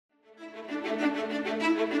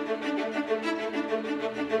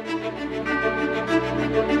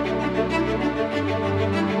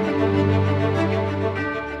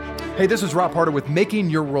Hey, this is Rob Harder with Making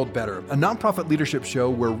Your World Better, a nonprofit leadership show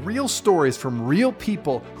where real stories from real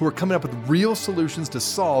people who are coming up with real solutions to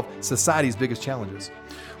solve society's biggest challenges.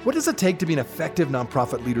 What does it take to be an effective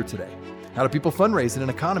nonprofit leader today? How do people fundraise in an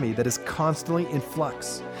economy that is constantly in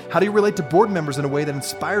flux? How do you relate to board members in a way that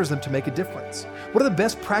inspires them to make a difference? What are the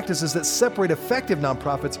best practices that separate effective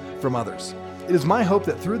nonprofits from others? It is my hope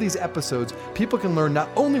that through these episodes, people can learn not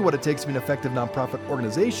only what it takes to be an effective nonprofit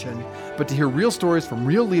organization, but to hear real stories from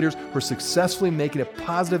real leaders who are successfully making a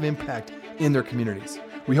positive impact in their communities.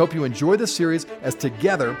 We hope you enjoy this series as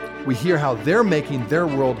together we hear how they're making their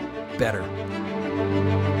world better.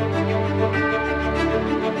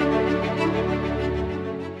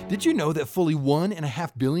 Did you know that fully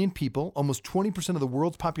 1.5 billion people, almost 20% of the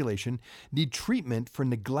world's population, need treatment for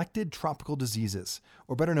neglected tropical diseases,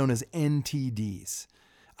 or better known as NTDs?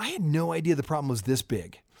 I had no idea the problem was this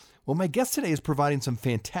big. Well, my guest today is providing some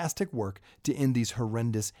fantastic work to end these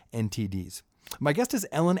horrendous NTDs. My guest is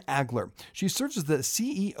Ellen Agler. She serves as the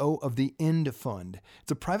CEO of the End Fund.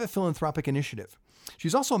 It's a private philanthropic initiative.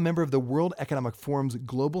 She's also a member of the World Economic Forum's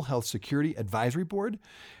Global Health Security Advisory Board.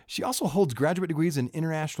 She also holds graduate degrees in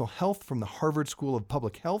international health from the Harvard School of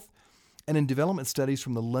Public Health and in development studies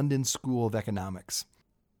from the London School of Economics.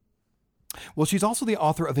 Well, she's also the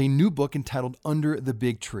author of a new book entitled Under the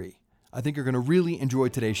Big Tree. I think you're going to really enjoy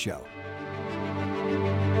today's show.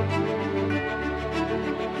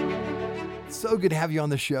 So good to have you on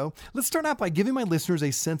the show. Let's start out by giving my listeners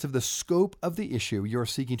a sense of the scope of the issue you're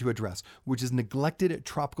seeking to address, which is neglected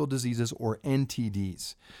tropical diseases, or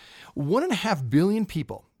NTDs. 1.5 billion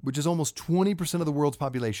people, which is almost 20% of the world's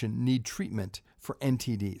population, need treatment for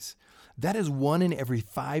NTDs. That is 1 in every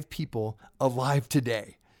 5 people alive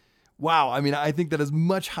today. Wow, I think that is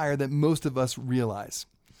much higher than most of us realize.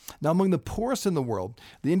 Now, among the poorest in the world,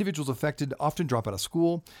 the individuals affected often drop out of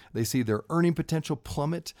school. They see their earning potential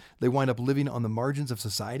plummet. They wind up living on the margins of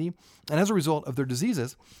society. And as a result of their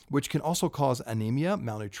diseases, which can also cause anemia,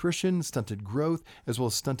 malnutrition, stunted growth, as well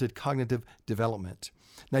as stunted cognitive development.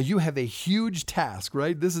 Now, you have a huge task,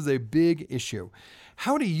 right? This is a big issue.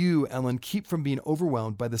 How do you, Ellen, keep from being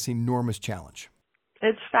overwhelmed by this enormous challenge?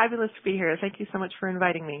 It's fabulous to be here. Thank you so much for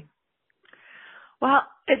inviting me. Well,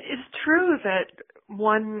 it's true that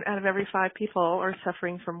 1 out of every 5 people are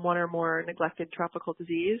suffering from one or more neglected tropical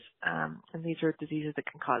disease. And these are diseases that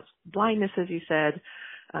can cause blindness, as you said,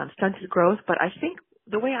 stunted growth. But I think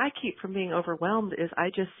the way I keep from being overwhelmed is I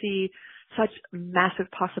just see such massive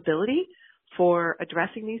possibility for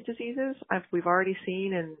addressing these diseases. We've already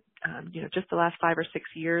seen in just the last 5 or 6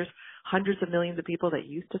 years, hundreds of millions of people that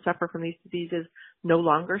used to suffer from these diseases no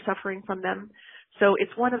longer suffering from them. So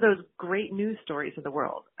it's one of those great news stories in the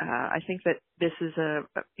world. I think that this is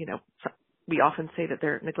we often say that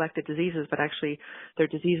they're neglected diseases, but actually they're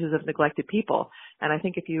diseases of neglected people. And I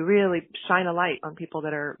think if you really shine a light on people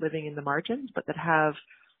that are living in the margins, but that have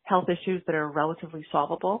health issues that are relatively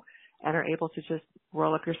solvable and are able to just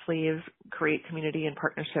roll up your sleeves, create community and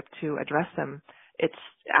partnership to address them, it's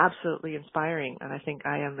absolutely inspiring. And I think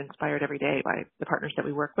I am inspired every day by the partners that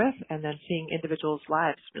we work with and then seeing individuals'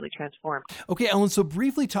 lives really transformed. Okay, Ellen, so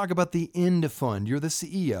briefly talk about the End Fund. You're the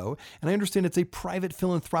CEO, and I understand it's a private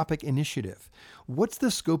philanthropic initiative. What's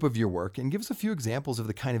the scope of your work? And give us a few examples of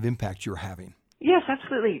the kind of impact you're having. Yes,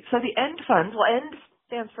 absolutely. So the End Fund, END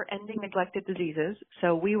stands for Ending Neglected Diseases.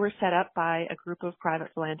 So we were set up by a group of private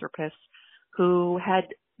philanthropists who had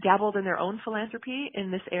dabbled in their own philanthropy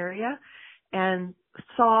in this area and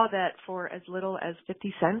saw that for as little as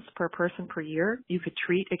 50 cents per person per year, you could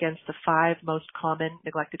treat against the 5 most common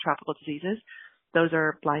neglected tropical diseases. Those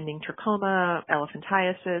are blinding trachoma,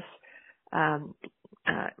 elephantiasis,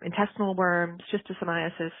 intestinal worms,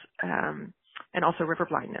 schistosomiasis, and also river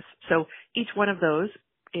blindness. So each one of those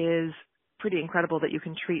is pretty incredible that you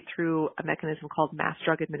can treat through a mechanism called mass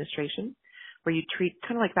drug administration, where you treat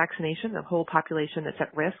kind of like vaccination, the whole population that's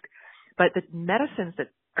at risk. But the medicines that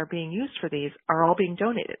are being used for these are all being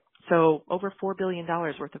donated. So over $4 billion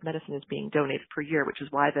worth of medicine is being donated per year, which is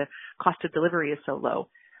why the cost of delivery is so low.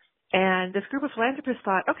 And this group of philanthropists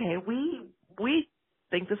thought, okay, we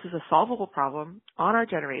think this is a solvable problem on our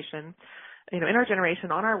generation. In our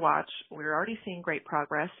generation, on our watch, we're already seeing great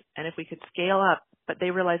progress. And if we could scale up, but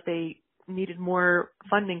they realized they needed more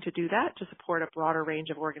funding to do that, to support a broader range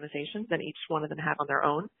of organizations than each one of them had on their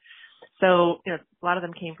own. So, a lot of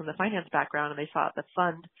them came from the finance background, and they thought the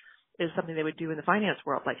fund is something they would do in the finance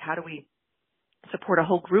world. Like, how do we support a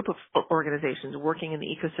whole group of organizations working in the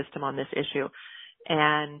ecosystem on this issue?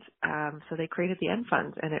 And so they created the End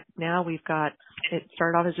Fund, and now it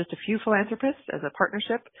started off as just a few philanthropists as a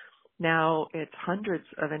partnership. Now it's hundreds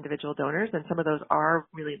of individual donors, and some of those are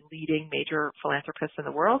really leading major philanthropists in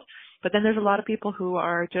the world. But then there's a lot of people who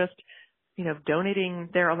are just, donating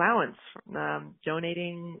their allowance,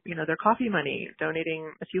 donating, their coffee money,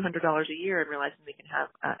 donating a few $100s a year and realizing they can have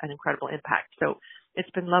an incredible impact. So it's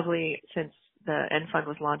been lovely since the End Fund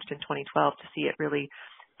was launched in 2012 to see it really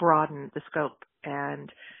broaden the scope. And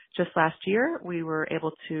just last year, we were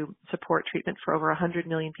able to support treatment for over 100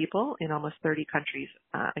 million people in almost 30 countries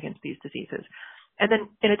against these diseases. And then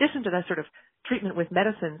in addition to that sort of treatment with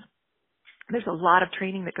medicines, there's a lot of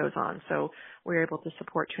training that goes on. So we're able to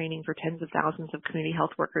support training for tens of thousands of community health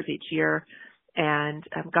workers each year and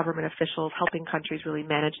government officials helping countries really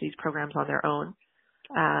manage these programs on their own.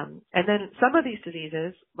 And then some of these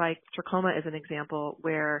diseases, like trachoma is an example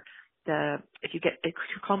where if you get a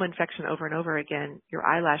trachoma infection over and over again, your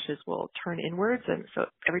eyelashes will turn inwards. And so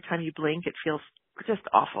every time you blink, it feels just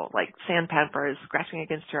awful, like sandpaper is scratching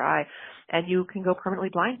against your eye, and you can go permanently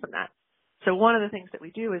blind from that. So one of the things that we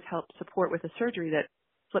do is help support with a surgery that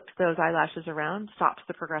flips those eyelashes around, stops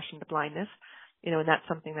the progression to blindness, and that's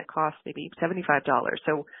something that costs maybe $75.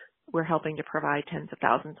 So we're helping to provide tens of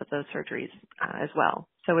thousands of those surgeries as well.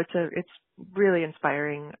 So it's really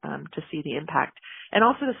inspiring to see the impact, and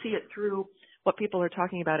also to see it through what people are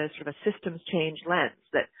talking about as sort of a systems change lens,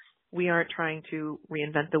 that we aren't trying to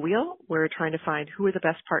reinvent the wheel. We're trying to find who are the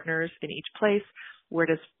best partners in each place. Where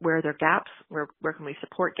are there gaps? Where can we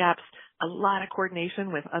support gaps? A lot of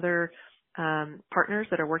coordination with other partners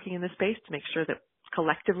that are working in this space to make sure that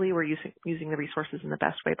collectively we're using the resources in the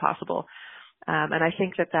best way possible. And I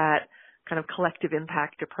think that kind of collective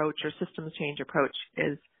impact approach or systems change approach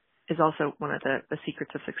is also one of the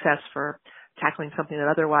secrets of success for tackling something that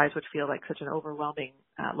otherwise would feel like such an overwhelming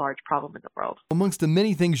large problem in the world. Amongst the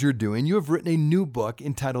many things you're doing, you have written a new book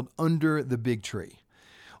entitled Under the Big Tree.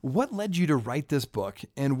 What led you to write this book,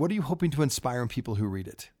 and what are you hoping to inspire in people who read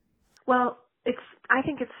it? Well, I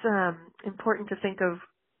think it's important to think of,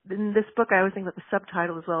 in this book, I always think about the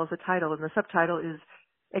subtitle as well as the title, and the subtitle is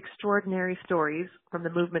Extraordinary Stories from the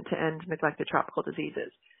Movement to End Neglected Tropical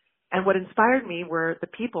Diseases. And what inspired me were the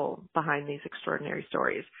people behind these extraordinary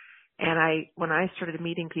stories. And when I started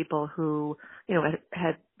meeting people who,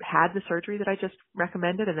 had the surgery that I just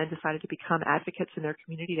recommended and then decided to become advocates in their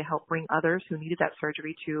community to help bring others who needed that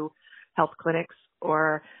surgery to health clinics,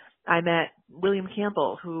 or I met William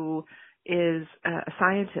Campbell, who is a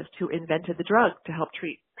scientist who invented the drug to help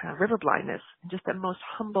treat river blindness, just the most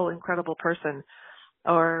humble, incredible person,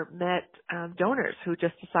 or met donors who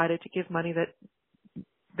just decided to give money that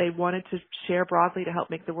they wanted to share broadly to help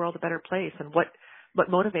make the world a better place, and what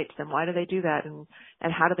motivates them, why do they do that, and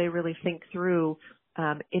how do they really think through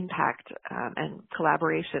impact and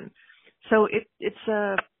collaboration. So it's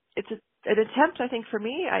an attempt, I think, for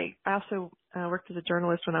me. I also worked as a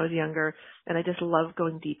journalist when I was younger, and I just love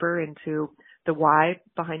going deeper into the why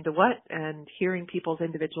behind the what and hearing people's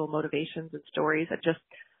individual motivations and stories.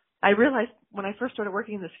 I realized when I first started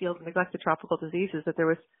working in this field of neglected tropical diseases that there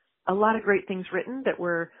was a lot of great things written that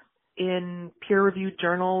were in peer-reviewed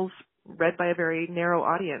journals read by a very narrow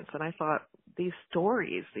audience. And I thought, these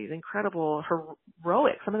stories, these incredible,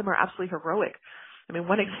 heroic, some of them are absolutely heroic. I mean,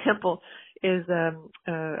 one example is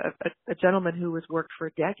a gentleman who has worked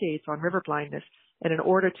for decades on river blindness, and in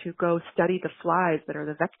order to go study the flies that are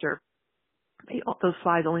the vector, those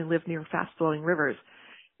flies only live near fast-flowing rivers.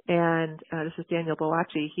 And this is Daniel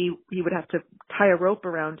Boachi. He would have to tie a rope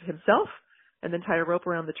around himself and then tie a rope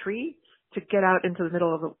around the tree to get out into the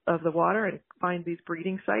middle of the water and find these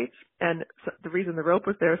breeding sites. And so the reason the rope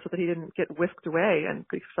was there so that he didn't get whisked away, and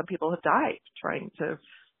some people have died trying to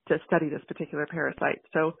study this particular parasite.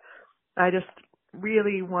 So I just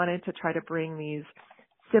really wanted to try to bring these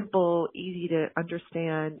simple, easy to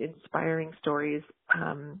understand, inspiring stories,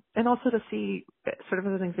 and also to see sort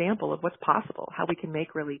of as an example of what's possible, how we can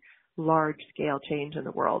make really large scale change in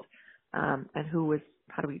the world, and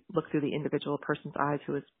how do we look through the individual person's eyes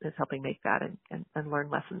who is helping make that and learn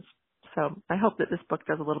lessons. So I hope that this book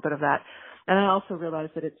does a little bit of that. And I also realize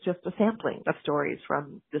that it's just a sampling of stories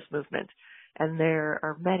from this movement. And there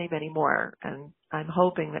are many, many more. And I'm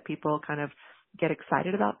hoping that people kind of get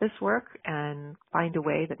excited about this work and find a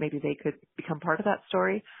way that maybe they could become part of that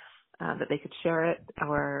story, that they could share it,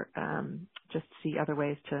 or just see other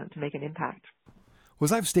ways to make an impact. Well,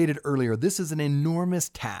 as I've stated earlier, this is an enormous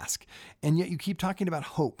task, and yet you keep talking about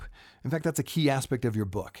hope. In fact, that's a key aspect of your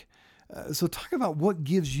book. So talk about what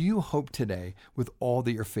gives you hope today with all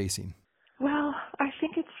that you're facing. Well, I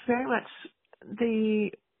think it's very much the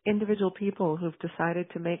individual people who've decided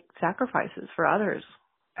to make sacrifices for others.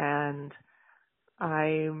 And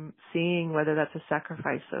I'm seeing whether that's a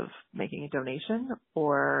sacrifice of making a donation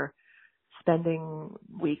or spending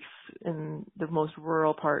weeks in the most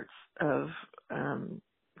rural parts of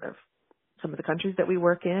some of the countries that we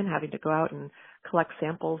work in, having to go out and collect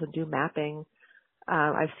samples and do mapping.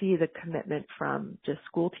 I see the commitment from just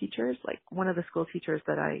school teachers. Like one of the school teachers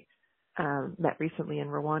that I met recently in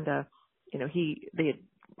Rwanda,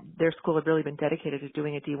 their school had really been dedicated to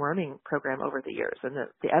doing a deworming program over the years. And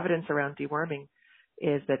the evidence around deworming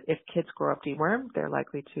is that if kids grow up dewormed, they're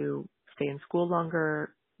likely to stay in school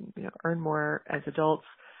longer, earn more as adults.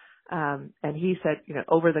 And he said,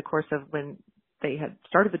 over the course of when they had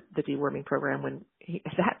started the deworming program,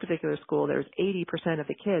 at that particular school, there was 80% of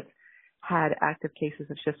the kids had active cases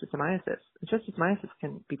of schistosomiasis. And schistosomiasis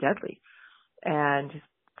can be deadly. And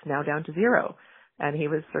it's now down to 0. And he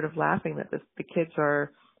was sort of laughing that the kids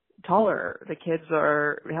are taller, the kids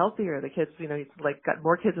are healthier, the kids, he's got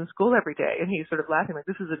more kids in school every day. And he's sort of laughing like,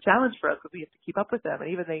 this is a challenge for us because we have to keep up with them.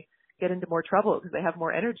 And even they get into more trouble because they have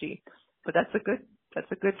more energy. But that's a good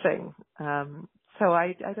thing. So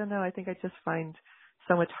I don't know. I think I just find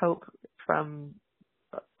so much hope from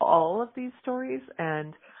all of these stories.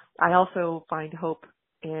 And I also find hope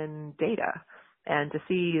in data, and to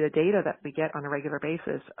see the data that we get on a regular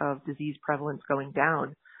basis of disease prevalence going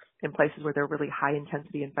down in places where there are really high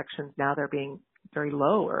intensity infections. Now they're being very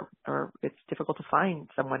low, or it's difficult to find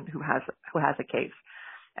someone who has a case.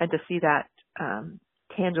 And to see that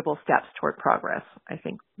tangible steps toward progress, I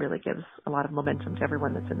think really gives a lot of momentum to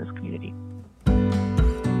everyone that's in this community.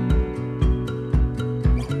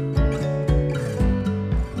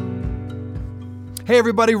 Hey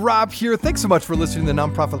everybody, Rob here. Thanks so much for listening to the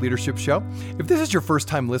Nonprofit Leadership Show. If this is your first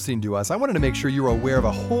time listening to us, I wanted to make sure you are aware of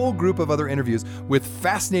a whole group of other interviews with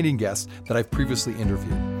fascinating guests that I've previously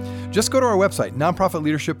interviewed. Just go to our website,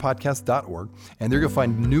 nonprofitleadershippodcast.org, and there you'll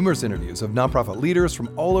find numerous interviews of nonprofit leaders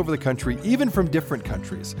from all over the country, even from different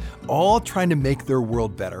countries, all trying to make their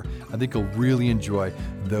world better. I think you'll really enjoy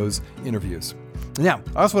those interviews. Now,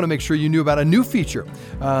 I also want to make sure you knew about a new feature.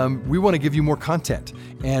 We want to give you more content,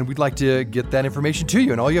 and we'd like to get that information to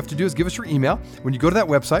you. And all you have to do is give us your email. When you go to that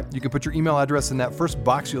website, you can put your email address in that first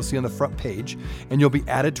box you'll see on the front page, and you'll be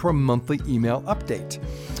added to our monthly email update.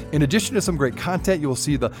 In addition to some great content, you will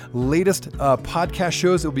see the latest podcast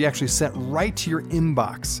shows that will be actually sent right to your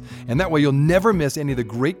inbox. And that way you'll never miss any of the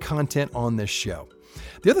great content on this show.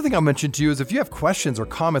 The other thing I'll mention to you is if you have questions or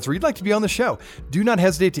comments or you'd like to be on the show, do not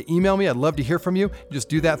hesitate to email me. I'd love to hear from you. Just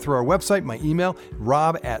do that through our website, my email,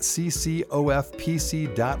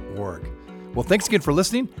 rob@ccofpc.org. Well, thanks again for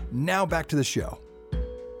listening. Now back to the show.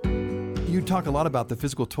 You talk a lot about the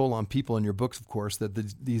physical toll on people in your books, of course, that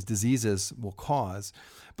these diseases will cause,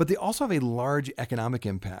 but they also have a large economic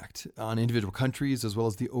impact on individual countries as well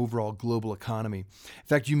as the overall global economy. In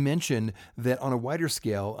fact, you mentioned that on a wider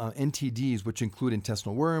scale, NTDs, which include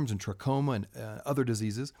intestinal worms and trachoma and other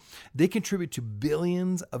diseases, they contribute to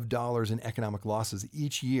billions of dollars in economic losses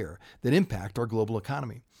each year that impact our global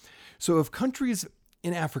economy. So if countries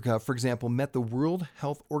in Africa, for example, met the World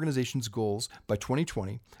Health Organization's goals by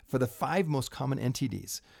 2020 for the 5 most common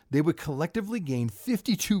NTDs, they would collectively gain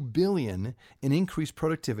 $52 billion in increased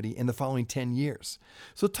productivity in the following 10 years.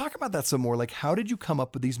 So talk about that some more. Like, how did you come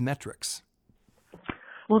up with these metrics?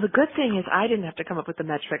 Well, the good thing is I didn't have to come up with the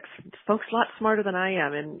metrics. Folks a lot smarter than I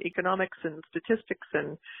am in economics and statistics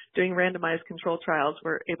and doing randomized control trials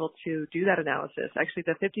were able to do that analysis. Actually,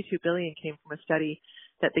 the $52 billion came from a study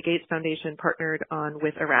that the Gates Foundation partnered on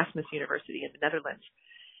with Erasmus University in the Netherlands.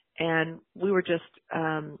 And we were just,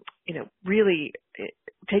 really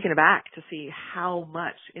taken aback to see how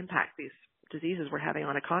much impact these diseases were having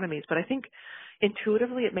on economies. But I think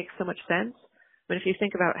intuitively it makes so much sense. But if you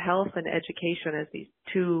think about health and education as these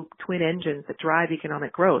 2 twin engines that drive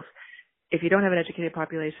economic growth, if you don't have an educated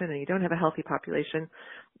population and you don't have a healthy population,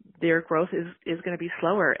 their growth is going to be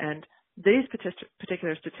slower. And these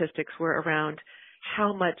particular statistics were around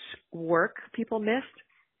how much work people missed,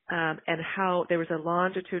 and how there was a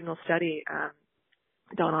longitudinal study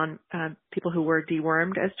done on people who were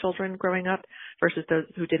dewormed as children growing up versus those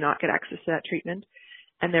who did not get access to that treatment.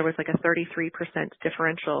 And there was like a 33%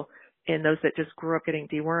 differential in those that just grew up getting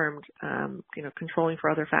dewormed. Controlling for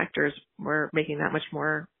other factors were making that much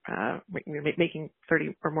more, making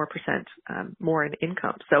 30 or more percent more in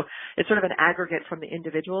income. So it's sort of an aggregate from the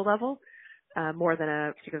individual level, more than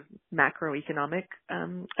a sort of macroeconomic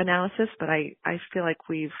analysis. But I feel like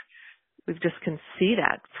we've just can see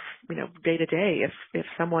that, day to day. If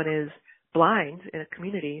someone is blind in a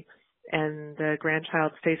community and the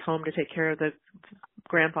grandchild stays home to take care of the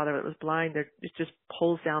grandfather that was blind, it just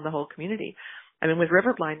pulls down the whole community. I mean, with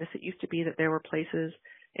river blindness, it used to be that there were places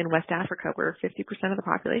in West Africa where 50% of the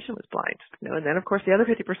population was blind, and then of course the other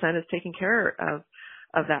 50% is taking care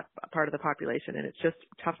of that part of the population, and it's just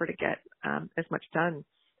tougher to get as much done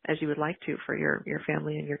as you would like to for your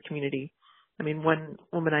family and your community. I mean, one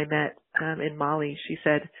woman I met in Mali, she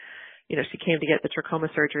said, she came to get the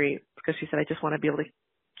trachoma surgery because she said, I just want to be able to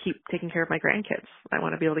keep taking care of my grandkids. I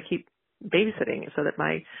want to be able to keep babysitting so that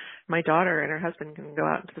my daughter and her husband can go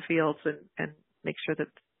out into the fields and make sure that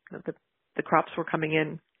the crops were coming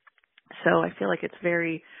in. So I feel like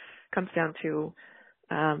comes down to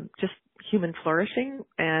just human flourishing,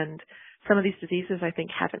 and some of these diseases I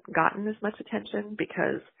think haven't gotten as much attention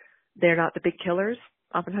because they're not the big killers.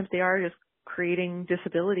 Oftentimes they are just creating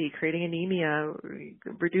disability, creating anemia,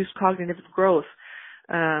 reduced cognitive growth.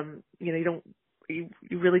 You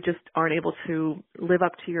really just aren't able to live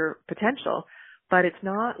up to your potential. But it's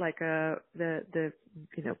not like the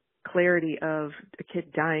clarity of a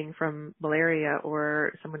kid dying from malaria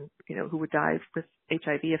or someone, who would die with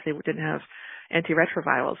HIV if they didn't have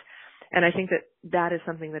antiretrovirals. And I think that is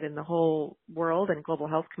something that in the whole world and global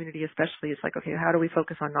health community especially is like, okay, how do we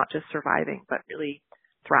focus on not just surviving, but really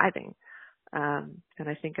thriving? And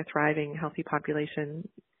I think a thriving, healthy population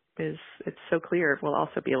it's so clear will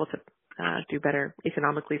also be able to do better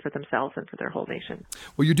economically for themselves and for their whole nation.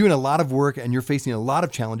 Well, you're doing a lot of work and you're facing a lot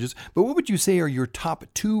of challenges, but what would you say are your top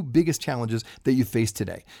 2 biggest challenges that you face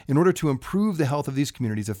today in order to improve the health of these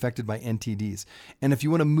communities affected by NTDs? And if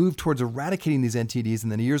you want to move towards eradicating these NTDs in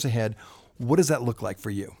the years ahead, what does that look like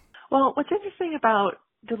for you? Well, what's interesting about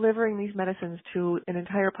delivering these medicines to an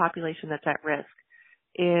entire population that's at risk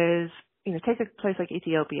is, take a place like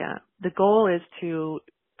Ethiopia. The goal is to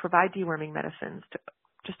provide deworming medicines to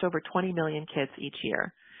just over 20 million kids each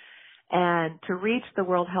year. And to reach the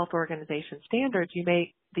World Health Organization standards,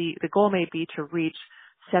 the goal may be to reach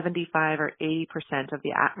 75 or 80% of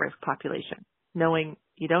the at-risk population, knowing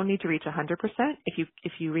you don't need to reach 100%.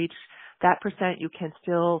 If you reach that percent, you can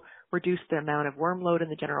still reduce the amount of worm load in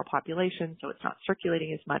the general population, so it's not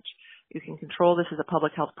circulating as much. You can control this as a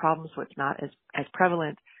public health problem, so it's not as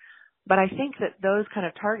prevalent. But I think that those kind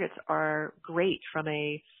of targets are great from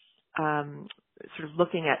a sort of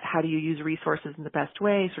looking at how do you use resources in the best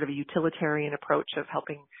way, sort of a utilitarian approach of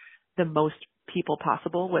helping the most people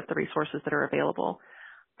possible with the resources that are available.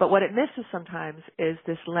 But what it misses sometimes is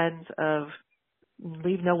this lens of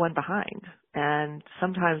leave no one behind. And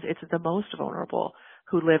sometimes it's the most vulnerable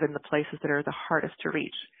who live in the places that are the hardest to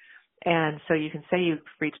reach. And so you can say you've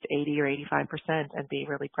reached 80 or 85% and be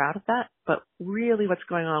really proud of that. But really what's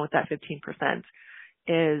going on with that 15%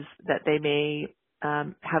 is that they may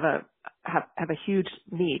have a huge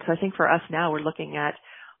need. So I think for us now, we're looking at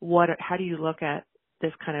how do you look at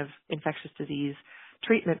this kind of infectious disease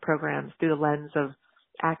treatment programs through the lens of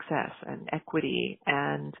access and equity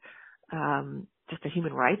and just a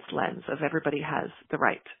human rights lens of everybody has the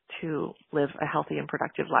right to live a healthy and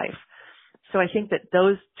productive life. So I think that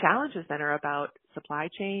those challenges then are about supply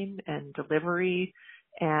chain and delivery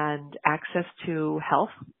and access to health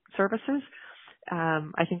services.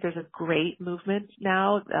 I think there's a great movement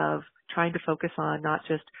now of trying to focus on not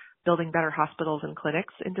just building better hospitals and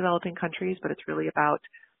clinics in developing countries, but it's really about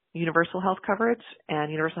universal health coverage.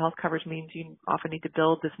 And universal health coverage means you often need to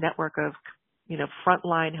build this network of,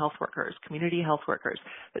 frontline health workers, community health workers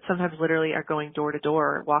that sometimes literally are going door to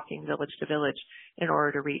door, walking village to village in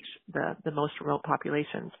order to reach the most remote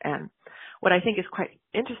populations. And what I think is quite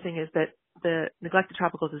interesting is that the neglected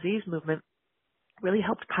tropical disease movement really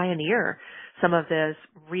helped pioneer some of this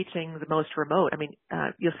reaching the most remote. I mean,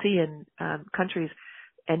 you'll see in countries,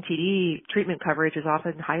 NTD treatment coverage is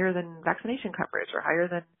often higher than vaccination coverage or higher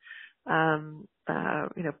than,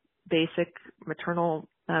 basic maternal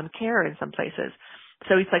care in some places.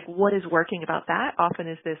 So it's like, what is working about that often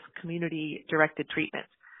is this community-directed treatment.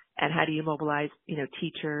 And how do you mobilize,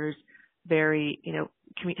 teachers,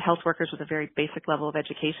 health workers with a very basic level of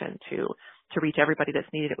education to reach everybody that's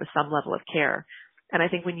needed it with some level of care. And I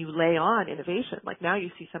think when you lay on innovation, like now you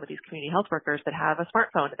see some of these community health workers that have a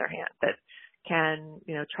smartphone in their hand that can,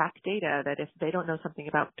 track data, that if they don't know something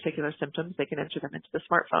about particular symptoms, they can enter them into the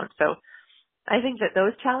smartphone. So I think that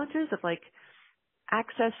those challenges of like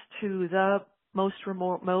access to the most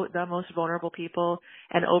remote, the most vulnerable people,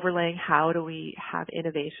 and overlaying how do we have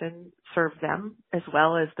innovation serve them as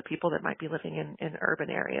well as the people that might be living in urban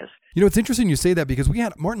areas. It's interesting you say that because we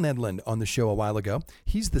had Martin Edlund on the show a while ago.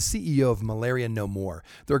 He's the CEO of Malaria No More.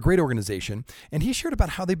 They're a great organization, and he shared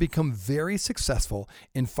about how they've become very successful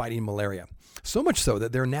in fighting malaria. So much so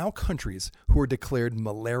that there are now countries who are declared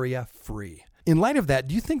malaria-free. In light of that,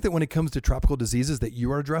 do you think that when it comes to tropical diseases that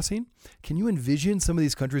you are addressing, can you envision some of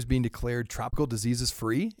these countries being declared tropical diseases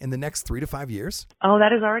free in the next 3 to 5 years? Oh,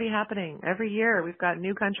 that is already happening. Every year we've got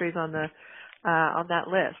new countries on that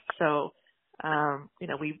list. So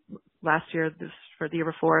We last year, for the year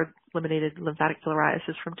before, eliminated lymphatic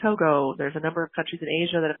filariasis from Togo. There's a number of countries in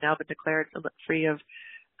Asia that have now been declared free of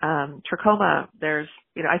trachoma.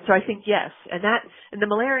 So I think yes, and in the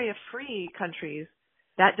malaria-free countries,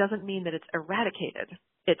 that doesn't mean that it's eradicated.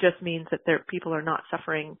 It just means that people are not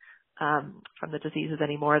suffering from the diseases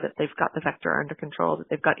anymore, that they've got the vector under control, that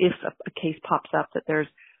they've got, if a case pops up, that there's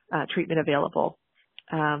treatment available.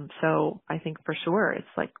 So I think for sure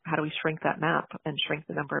it's like, how do we shrink that map and shrink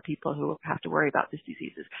the number of people who have to worry about these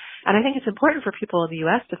diseases? And I think it's important for people in the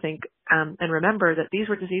U.S. to think and remember that these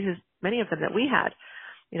were diseases, many of them that we had.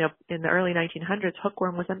 In the early 1900s,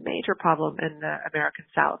 hookworm was a major problem in the American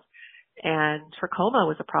South. And trachoma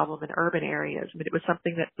was a problem in urban areas. I mean, it was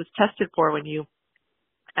something that was tested for when you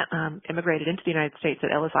immigrated into the United States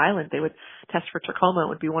at Ellis Island. They would test for trachoma. It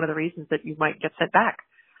would be one of the reasons that you might get sent back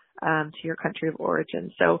to your country of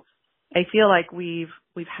origin. So I feel like we've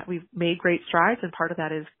made great strides, and part of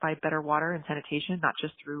that is by better water and sanitation, not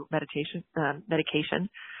just through medication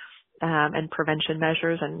and prevention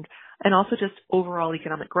measures, and also just overall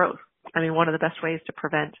economic growth. I mean, one of the best ways to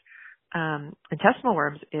prevent intestinal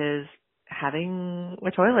worms is having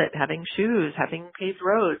a toilet, having shoes, having paved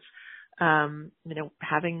roads,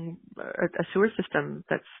 having a sewer system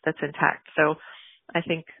that's intact. So I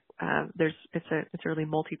think it's a really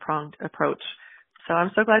multi-pronged approach. So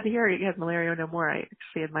I'm so glad to hear you have Malaria No More. I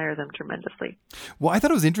actually admire them tremendously. Well, I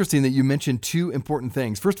thought it was interesting that you mentioned two important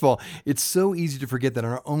things. First of all, it's so easy to forget that in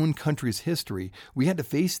our own country's history, we had to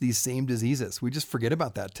face these same diseases. We just forget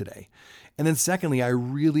about that today. And then secondly, I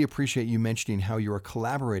really appreciate you mentioning how you are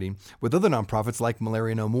collaborating with other nonprofits like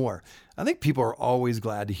Malaria No More. I think people are always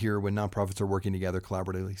glad to hear when nonprofits are working together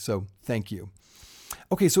collaboratively. So thank you.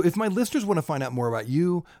 Okay, so if my listeners want to find out more about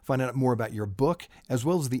you, find out more about your book, as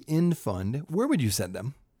well as the End Fund, where would you send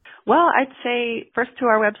them? Well, I'd say first to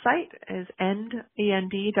our website is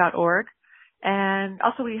end.org. And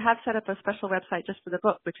also we have set up a special website just for the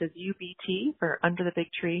book, which is UBT, for Under the Big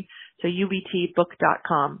Tree, so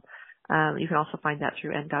ubtbook.com. You can also find that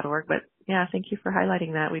through end.org. But yeah, thank you for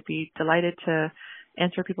highlighting that. We'd be delighted to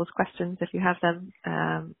answer people's questions if you have them,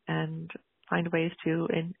 and find ways to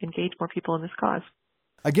engage more people in this cause.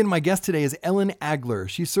 Again, my guest today is Ellen Agler.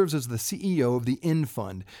 She serves as the CEO of the End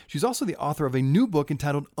Fund. She's also the author of a new book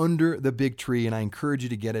entitled Under the Big Tree, and I encourage you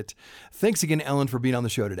to get it. Thanks again, Ellen, for being on the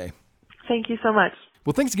show today. Thank you so much.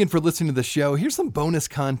 Well, thanks again for listening to the show. Here's some bonus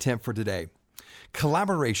content for today.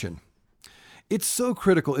 Collaboration. It's so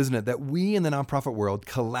critical, isn't it, that we in the nonprofit world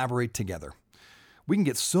collaborate together. We can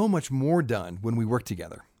get so much more done when we work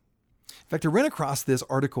together. In fact, I ran across this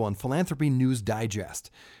article on Philanthropy News Digest.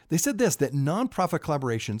 They said that nonprofit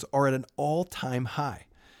collaborations are at an all-time high.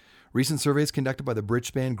 Recent surveys conducted by the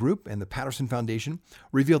Bridgespan Group and the Patterson Foundation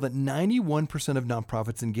reveal that 91% of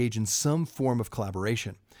nonprofits engage in some form of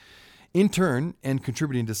collaboration. In turn, and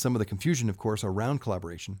contributing to some of the confusion, of course, around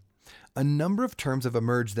collaboration, a number of terms have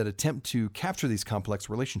emerged that attempt to capture these complex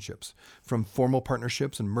relationships, from formal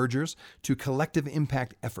partnerships and mergers to collective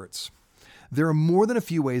impact efforts. There are more than a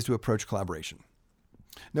few ways to approach collaboration.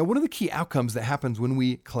 Now, one of the key outcomes that happens when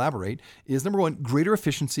we collaborate is, number one, greater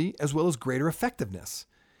efficiency as well as greater effectiveness.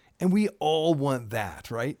 And we all want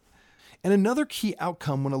that, right? And another key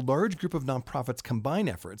outcome when a large group of nonprofits combine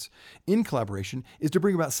efforts in collaboration is to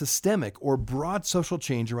bring about systemic or broad social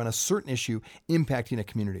change around a certain issue impacting a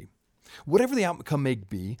community. Whatever the outcome may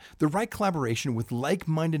be, the right collaboration with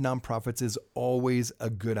like-minded nonprofits is always a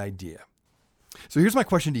good idea. So here's my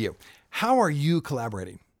question to you. How are you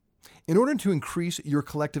collaborating? In order to increase your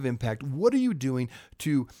collective impact, what are you doing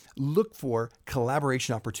to look for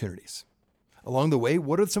collaboration opportunities? Along the way,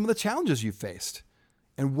 what are some of the challenges you've faced?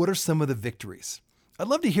 And what are some of the victories? I'd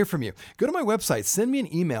love to hear from you. Go to my website, send me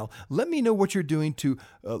an email. Let me know what you're doing to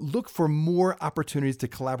look for more opportunities to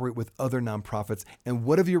collaborate with other nonprofits, and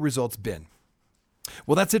what have your results been?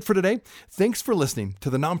 Well, that's it for today. Thanks for listening to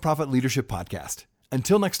the Nonprofit Leadership Podcast.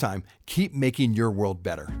 Until next time, keep making your world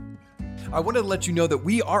better. I wanted to let you know that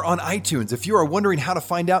we are on iTunes. If you are wondering how to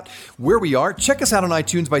find out where we are, check us out on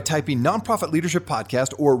iTunes by typing Nonprofit Leadership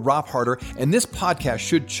Podcast or Rob Harder, and this podcast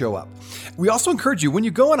should show up. We also encourage you, when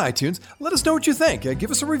you go on iTunes, let us know what you think.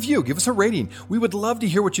 Give us a review, give us a rating. We would love to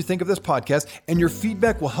hear what you think of this podcast, and your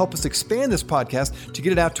feedback will help us expand this podcast to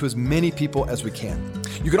get it out to as many people as we can.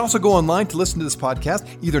 You can also go online to listen to this podcast,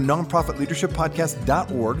 either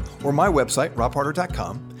nonprofitleadershippodcast.org or my website,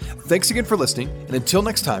 robharder.com. Thanks again for listening, and until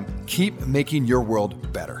next time, keep making your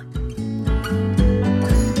world better.